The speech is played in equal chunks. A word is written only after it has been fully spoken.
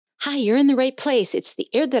Hi, you're in the right place. It's the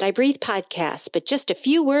Air That I Breathe podcast, but just a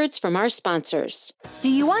few words from our sponsors. Do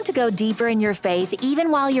you want to go deeper in your faith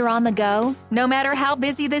even while you're on the go? No matter how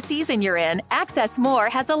busy the season you're in, Access More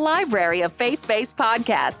has a library of faith-based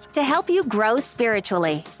podcasts to help you grow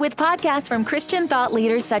spiritually. With podcasts from Christian thought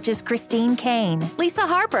leaders such as Christine Kane, Lisa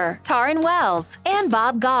Harper, Taryn Wells, and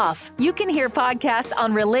Bob Goff. You can hear podcasts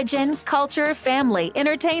on religion, culture, family,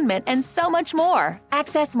 entertainment, and so much more.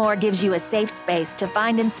 Access More gives you a safe space to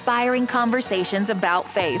find inspiring conversations about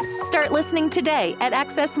faith. Start listening today at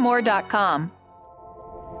accessmore.com.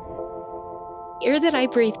 Air That I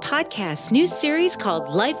Breathe podcast, new series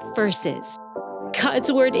called Life Verses.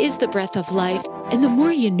 God's Word is the breath of life, and the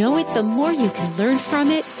more you know it, the more you can learn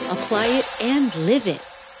from it, apply it, and live it.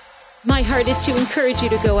 My heart is to encourage you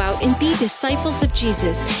to go out and be disciples of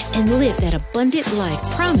Jesus and live that abundant life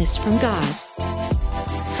promised from God.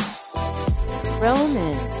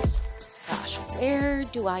 Romans. Gosh, where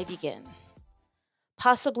do I begin?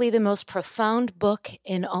 Possibly the most profound book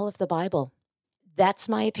in all of the Bible. That's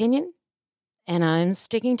my opinion, and I'm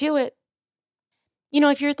sticking to it. You know,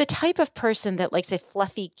 if you're the type of person that likes a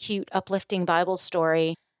fluffy, cute, uplifting Bible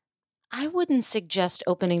story, I wouldn't suggest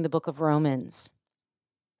opening the book of Romans.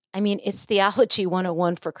 I mean, it's theology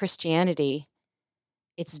 101 for Christianity.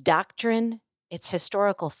 It's doctrine. It's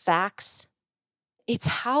historical facts. It's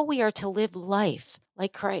how we are to live life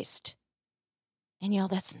like Christ. And,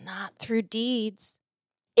 that's not through deeds.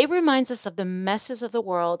 It reminds us of the messes of the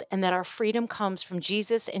world and that our freedom comes from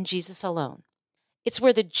Jesus and Jesus alone. It's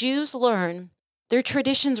where the Jews learn their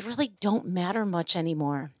traditions really don't matter much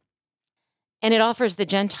anymore. And it offers the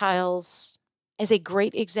Gentiles as a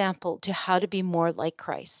great example to how to be more like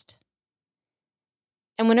Christ.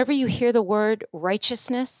 And whenever you hear the word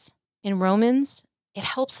righteousness in Romans, it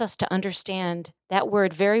helps us to understand that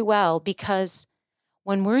word very well, because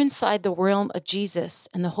when we're inside the realm of Jesus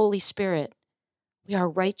and the Holy Spirit, we are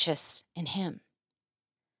righteous in Him.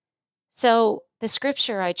 So the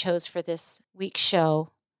scripture I chose for this week's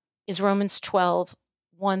show is Romans 12,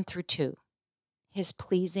 1 through 2, His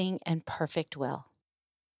pleasing and perfect will.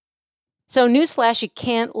 So newsflash, you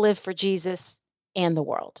can't live for Jesus and the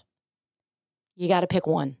world. You got to pick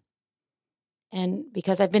one. And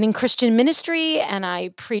because I've been in Christian ministry and I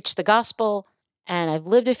preach the gospel and I've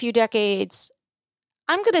lived a few decades,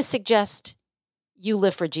 I'm going to suggest you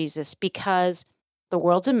live for Jesus, because the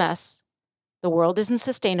world's a mess, the world isn't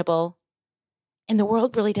sustainable, and the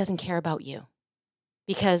world really doesn't care about you,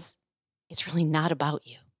 because it's really not about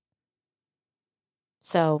you.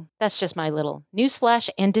 So that's just my little newsflash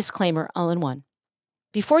and disclaimer all in one.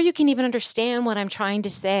 Before you can even understand what I'm trying to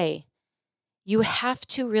say, you have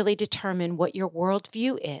to really determine what your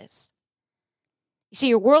worldview is. You see,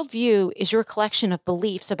 your worldview is your collection of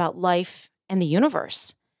beliefs about life and the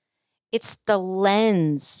universe. It's the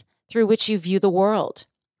lens through which you view the world,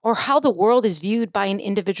 or how the world is viewed by an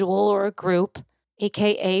individual or a group,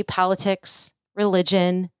 aka politics,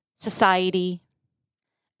 religion, society.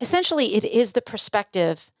 Essentially, it is the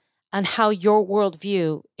perspective on how your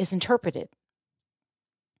worldview is interpreted.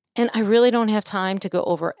 And I really don't have time to go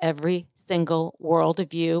over every single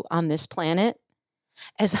worldview on this planet,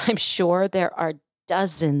 as I'm sure there are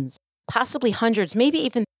dozens, possibly hundreds, maybe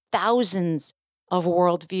even thousands of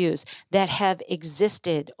worldviews that have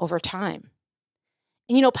existed over time.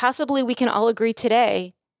 And, possibly we can all agree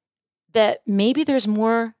today that maybe there's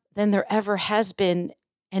more than there ever has been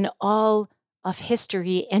in all of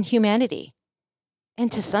history and humanity.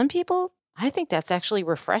 And to some people, I think that's actually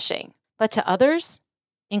refreshing. But to others,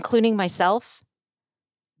 including myself,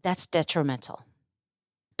 that's detrimental.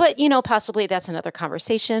 But, possibly that's another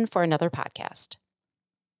conversation for another podcast.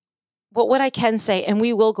 But what I can say, and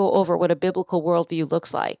we will go over what a biblical worldview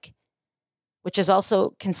looks like, which is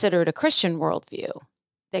also considered a Christian worldview,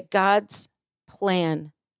 that God's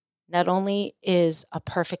plan not only is a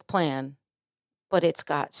perfect plan, but it's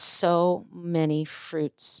got so many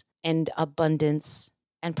fruits and abundance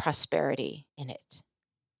and prosperity in it.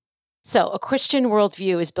 So a Christian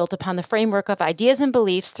worldview is built upon the framework of ideas and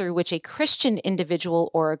beliefs through which a Christian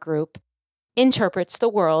individual or a group interprets the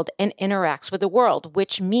world and interacts with the world,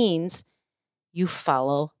 which means you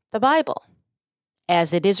follow the Bible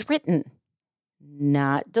as it is written,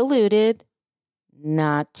 not diluted,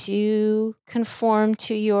 not to conform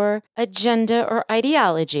to your agenda or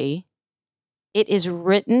ideology. It is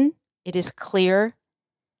written, it is clear,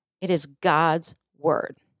 it is God's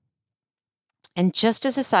word. And just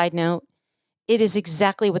as a side note, it is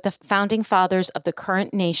exactly what the founding fathers of the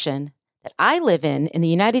current nation that I live in the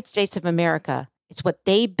United States of America, it's what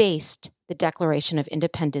they based the Declaration of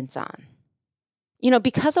Independence on.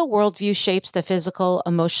 Because a worldview shapes the physical,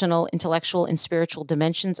 emotional, intellectual, and spiritual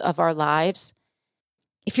dimensions of our lives,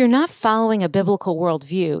 if you're not following a biblical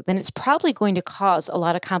worldview, then it's probably going to cause a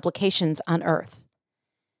lot of complications on earth.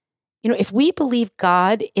 If we believe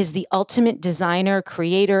God is the ultimate designer,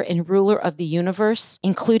 creator, and ruler of the universe,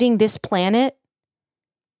 including this planet,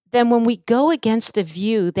 then when we go against the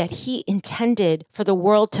view that he intended for the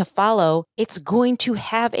world to follow, it's going to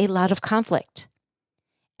have a lot of conflict.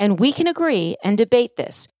 And we can agree and debate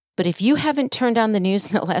this, but if you haven't turned on the news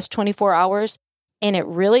in the last 24 hours, and it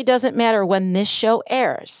really doesn't matter when this show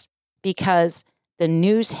airs, because the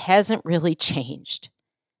news hasn't really changed.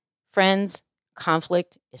 Friends,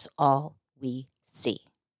 conflict is all we see.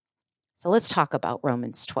 So let's talk about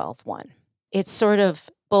Romans 12:1. It's sort of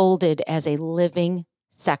bolded as a living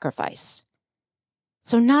sacrifice.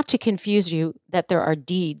 So not to confuse you that there are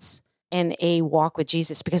deeds in a walk with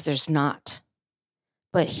Jesus, because there's not.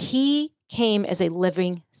 But he came as a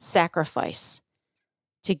living sacrifice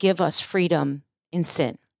to give us freedom in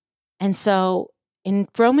sin. And so in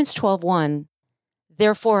Romans 12:1,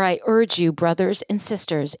 therefore I urge you, brothers and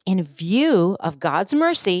sisters, in view of God's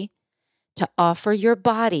mercy, to offer your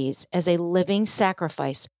bodies as a living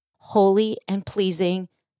sacrifice, holy and pleasing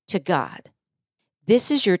to God.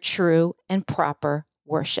 This is your true and proper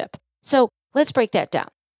worship. So let's break that down.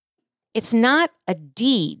 It's not a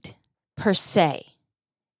deed per se.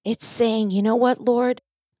 It's saying, you know what, Lord,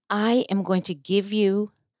 I am going to give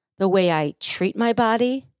you the way I treat my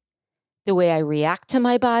body, the way I react to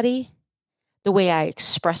my body, the way I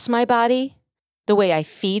express my body, the way I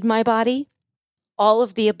feed my body, all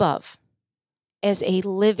of the above, as a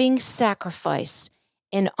living sacrifice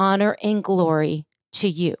in honor and glory to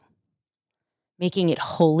you, making it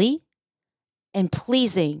holy and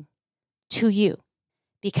pleasing to you,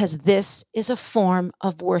 because this is a form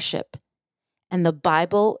of worship. And the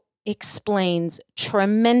Bible explains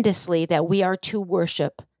tremendously that we are to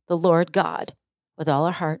worship the Lord God with all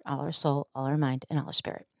our heart, all our soul, all our mind, and all our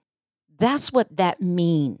spirit. That's what that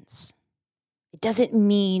means. It doesn't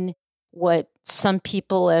mean what some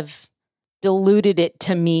people have diluted it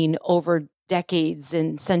to mean over decades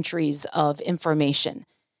and centuries of information.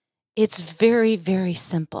 It's very, very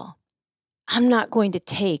simple. I'm not going to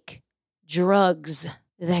take drugs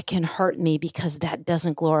that can hurt me because that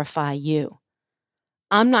doesn't glorify you.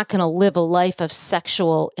 I'm not going to live a life of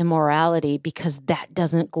sexual immorality because that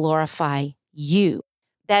doesn't glorify you.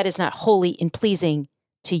 That is not holy and pleasing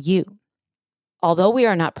to you. Although we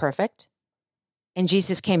are not perfect, and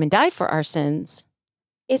Jesus came and died for our sins,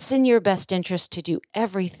 it's in your best interest to do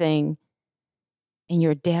everything in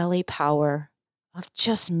your daily power of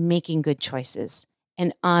just making good choices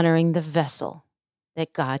and honoring the vessel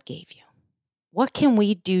that God gave you. What can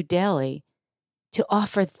we do daily to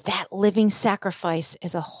offer that living sacrifice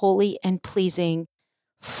as a holy and pleasing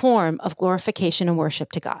form of glorification and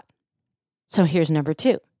worship to God? So here's number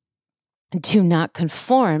 2. Do not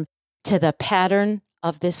conform to the pattern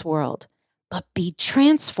of this world, but be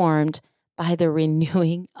transformed by the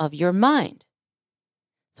renewing of your mind.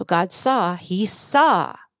 So he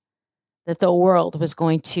saw that the world was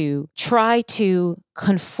going to try to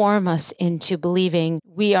conform us into believing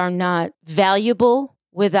we are not valuable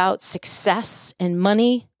without success and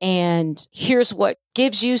money. And here's what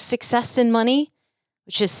gives you success and money,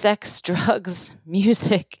 which is sex, drugs,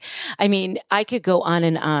 music. I mean, I could go on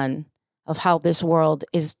and on of how this world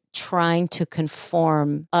is trying to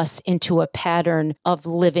conform us into a pattern of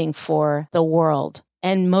living for the world.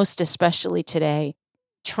 And most especially today,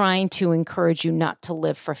 trying to encourage you not to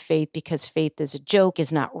live for faith because faith is a joke,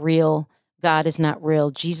 is not real. God is not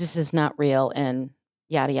real. Jesus is not real, and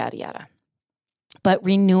yada, yada, yada. But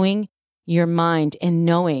renewing your mind and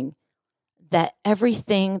knowing that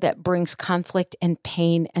everything that brings conflict and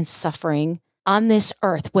pain and suffering on this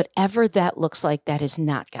earth, whatever that looks like, that is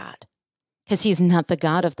not God. Because he's not the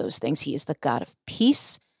God of those things. He is the God of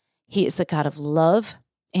peace. He is the God of love.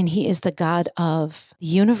 And he is the God of the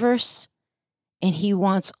universe. And he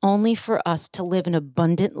wants only for us to live an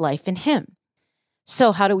abundant life in him.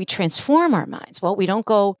 So how do we transform our minds? Well, we don't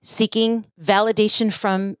go seeking validation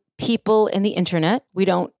from people in the internet. We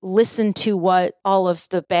don't listen to what all of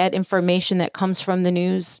the bad information that comes from the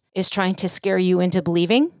news is trying to scare you into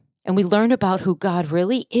believing. And we learn about who God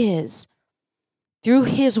really is through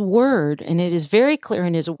his word. And it is very clear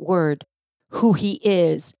in his word who he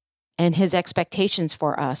is and his expectations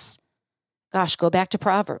for us. Gosh, go back to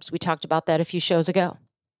Proverbs. We talked about that a few shows ago.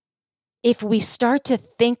 If we start to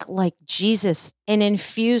think like Jesus and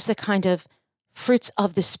infuse the kind of fruits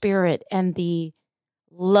of the Spirit and the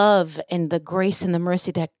love and the grace and the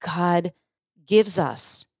mercy that God gives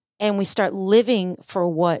us and we start living for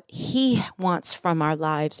what he wants from our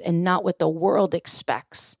lives and not what the world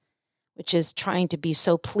expects, which is trying to be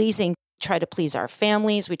so pleasing, try to please our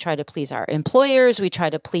families, we try to please our employers, we try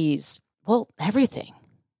to please, well, everything,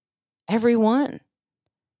 everyone.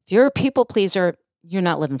 If you're a people pleaser, you're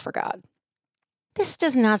not living for God. This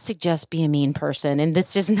does not suggest be a mean person, and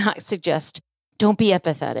this does not suggest don't be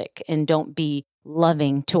empathetic and don't be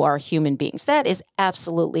loving to our human beings. That is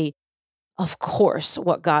absolutely, of course,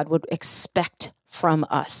 what God would expect from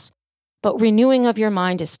us. But renewing of your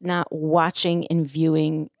mind is not watching and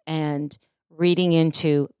viewing and reading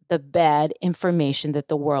into the bad information that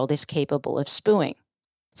the world is capable of spewing.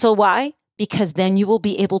 So why? Because then you will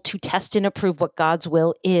be able to test and approve what God's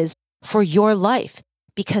will is for your life,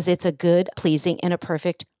 because it's a good, pleasing, and a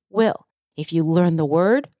perfect will. If you learn the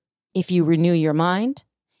word, if you renew your mind,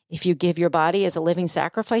 if you give your body as a living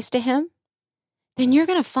sacrifice to him, then you're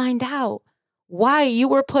going to find out why you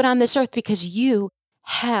were put on this earth, because you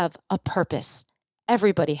have a purpose.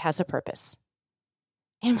 Everybody has a purpose.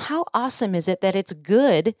 And how awesome is it that it's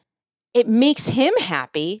good, it makes him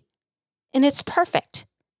happy, and it's perfect.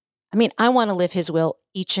 I mean, I want to live his will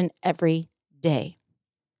each and every day.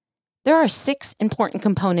 There are 6 important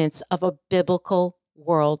components of a biblical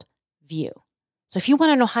world view. So if you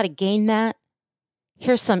want to know how to gain that,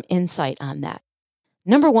 here's some insight on that.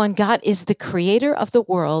 Number 1, God is the creator of the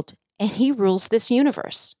world, and he rules this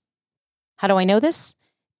universe. How do I know this?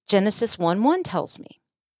 Genesis 1:1 tells me,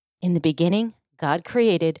 in the beginning, God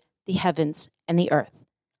created the heavens and the earth.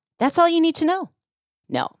 That's all you need to know.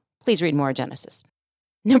 No, please read more of Genesis.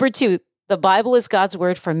 Number 2, the Bible is God's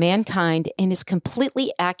word for mankind and is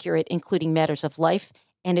completely accurate, including matters of life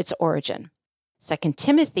and its origin. 2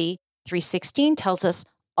 Timothy 3:16 tells us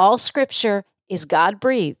all scripture is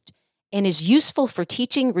God-breathed and is useful for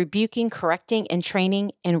teaching, rebuking, correcting, and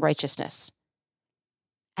training in righteousness.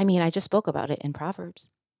 I mean, I just spoke about it in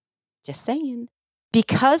Proverbs. Just saying.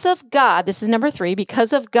 Because of God, this is number 3,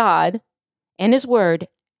 because of God and his word,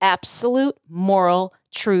 absolute moral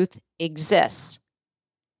truth exists.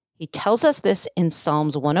 He tells us this in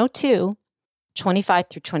Psalms 102, 25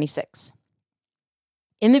 through 26.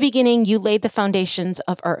 In the beginning, you laid the foundations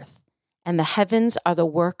of earth, and the heavens are the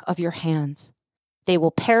work of your hands. They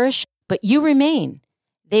will perish, but you remain.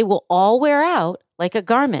 They will all wear out like a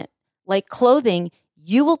garment. Like clothing,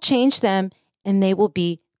 you will change them, and they will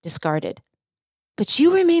be discarded. But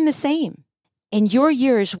you remain the same, and your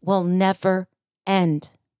years will never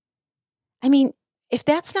end. I mean, if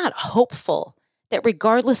that's not hopeful, that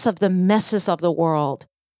regardless of the messes of the world,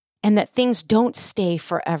 and that things don't stay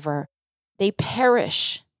forever, they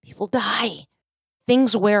perish, people die,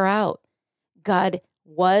 things wear out. God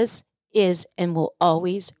was, is, and will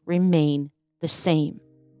always remain the same.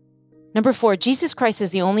 Number 4, Jesus Christ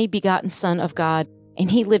is the only begotten Son of God,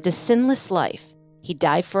 and he lived a sinless life. He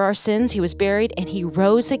died for our sins, he was buried, and he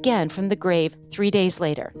rose again from the grave 3 days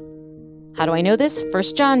later. How do I know this? 1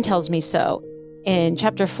 John tells me so in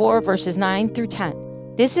chapter 4, verses 9 through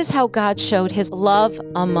 10. This is how God showed his love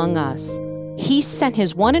among us. He sent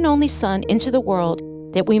his one and only Son into the world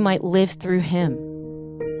that we might live through him.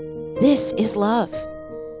 This is love.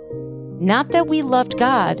 Not that we loved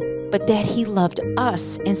God, but that he loved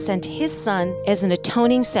us and sent his Son as an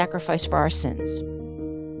atoning sacrifice for our sins.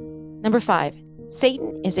 Number 5,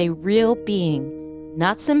 Satan is a real being,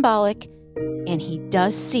 not symbolic, and he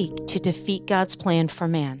does seek to defeat God's plan for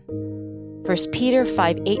man. 1 Peter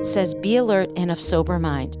 5:8 says, be alert and of sober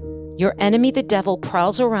mind. Your enemy, the devil,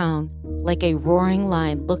 prowls around like a roaring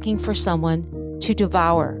lion looking for someone to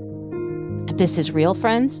devour. This is real,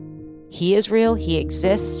 friends. He is real. He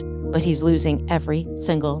exists, but he's losing every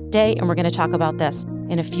single day. And we're going to talk about this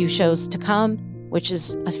in a few shows to come, which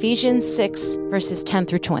is Ephesians 6, verses 10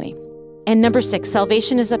 through 20. And number 6,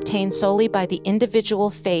 salvation is obtained solely by the individual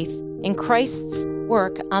faith in Christ's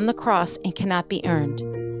work on the cross and cannot be earned.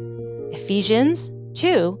 Ephesians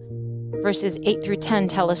 2, verses 8 through 10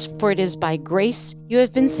 tell us, for it is by grace you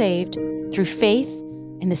have been saved through faith,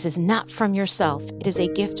 and this is not from yourself. It is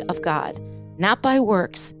a gift of God, not by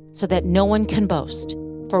works, so that no one can boast.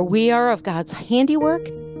 For we are of God's handiwork,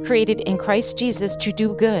 created in Christ Jesus to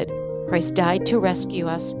do good. Christ died to rescue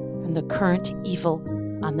us from the current evil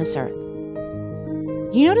on this earth.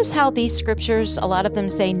 You notice how these scriptures, a lot of them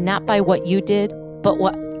say, not by what you did, but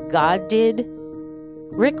what God did?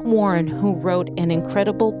 Rick Warren, who wrote an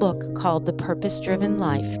incredible book called The Purpose-Driven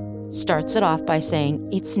Life, starts it off by saying,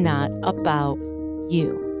 it's not about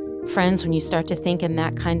you. Friends, when you start to think in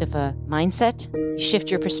that kind of a mindset, you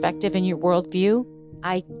shift your perspective and your worldview,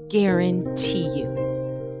 I guarantee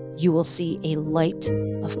you will see a light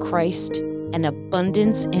of Christ and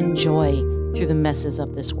abundance and joy through the messes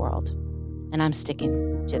of this world. And I'm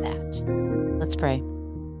sticking to that. Let's pray.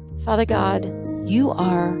 Father God, you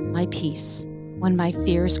are my peace when my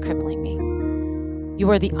fear is crippling me. You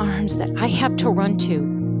are the arms that I have to run to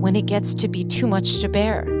when it gets to be too much to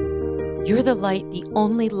bear. You're the light, the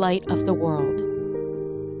only light of the world.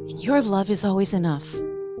 And your love is always enough.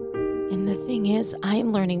 And the thing is, I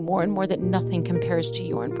am learning more and more that nothing compares to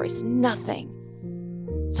your embrace. Nothing.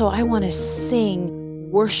 So I want to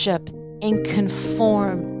sing, worship, and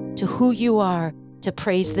conform to who you are to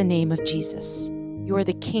praise the name of Jesus. You are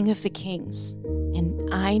the King of the Kings.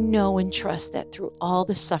 And I know and trust that through all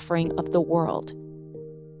the suffering of the world,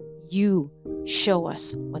 you show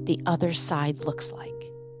us what the other side looks like,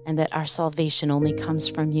 and that our salvation only comes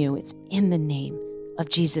from you. It's in the name of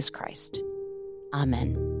Jesus Christ.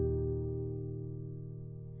 Amen.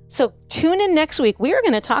 So tune in next week. We are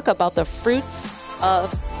going to talk about the fruits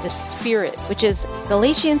of the Spirit, which is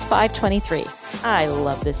Galatians 5:23. I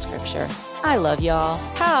love this scripture. I love y'all.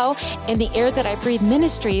 How? In the Air That I Breathe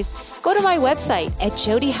Ministries, go to my website at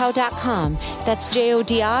jodihowe.com. That's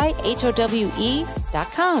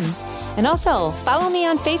JODIHOWE.com. And also follow me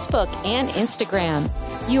on Facebook and Instagram.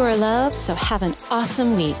 You are loved, so have an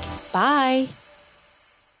awesome week. Bye.